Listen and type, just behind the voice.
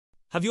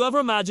Have you ever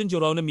imagined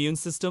your own immune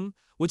system,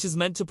 which is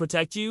meant to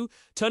protect you,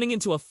 turning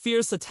into a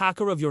fierce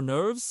attacker of your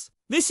nerves?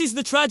 This is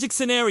the tragic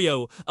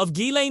scenario of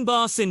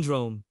Guillain-Barré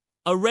Syndrome,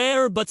 a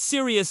rare but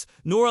serious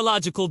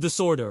neurological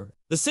disorder.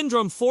 The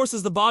syndrome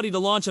forces the body to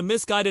launch a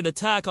misguided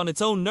attack on its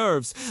own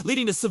nerves,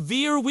 leading to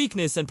severe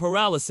weakness and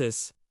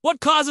paralysis. What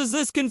causes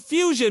this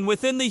confusion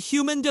within the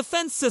human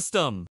defense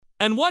system?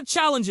 And what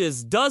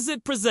challenges does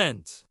it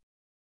present?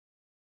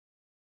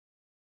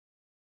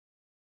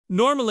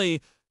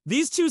 Normally,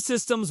 these two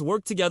systems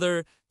work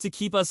together to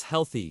keep us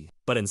healthy,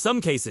 but in some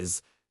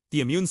cases,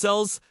 the immune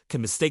cells can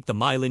mistake the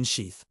myelin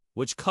sheath,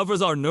 which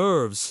covers our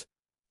nerves,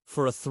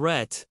 for a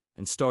threat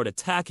and start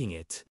attacking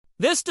it.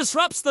 This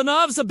disrupts the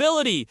nerve's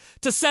ability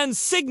to send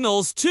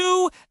signals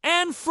to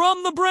and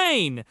from the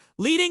brain,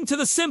 leading to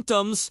the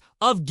symptoms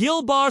of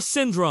Guillain-Barré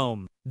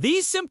Syndrome.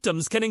 These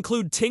symptoms can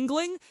include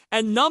tingling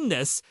and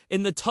numbness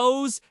in the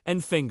toes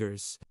and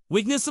fingers,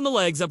 weakness in the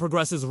legs that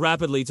progresses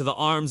rapidly to the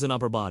arms and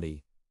upper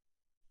body.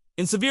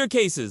 In severe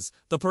cases,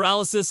 the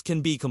paralysis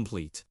can be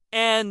complete.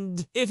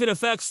 And if it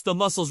affects the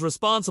muscles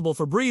responsible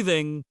for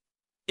breathing,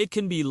 it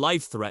can be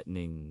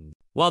life-threatening.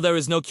 While there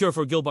is no cure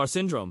for Guillain-Barré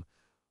Syndrome,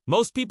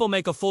 most people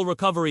make a full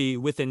recovery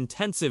with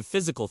intensive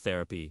physical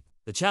therapy.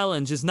 The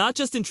challenge is not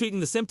just in treating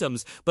the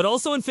symptoms, but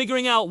also in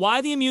figuring out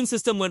why the immune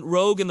system went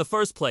rogue in the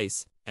first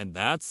place. And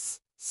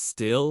that's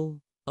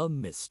still a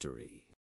mystery.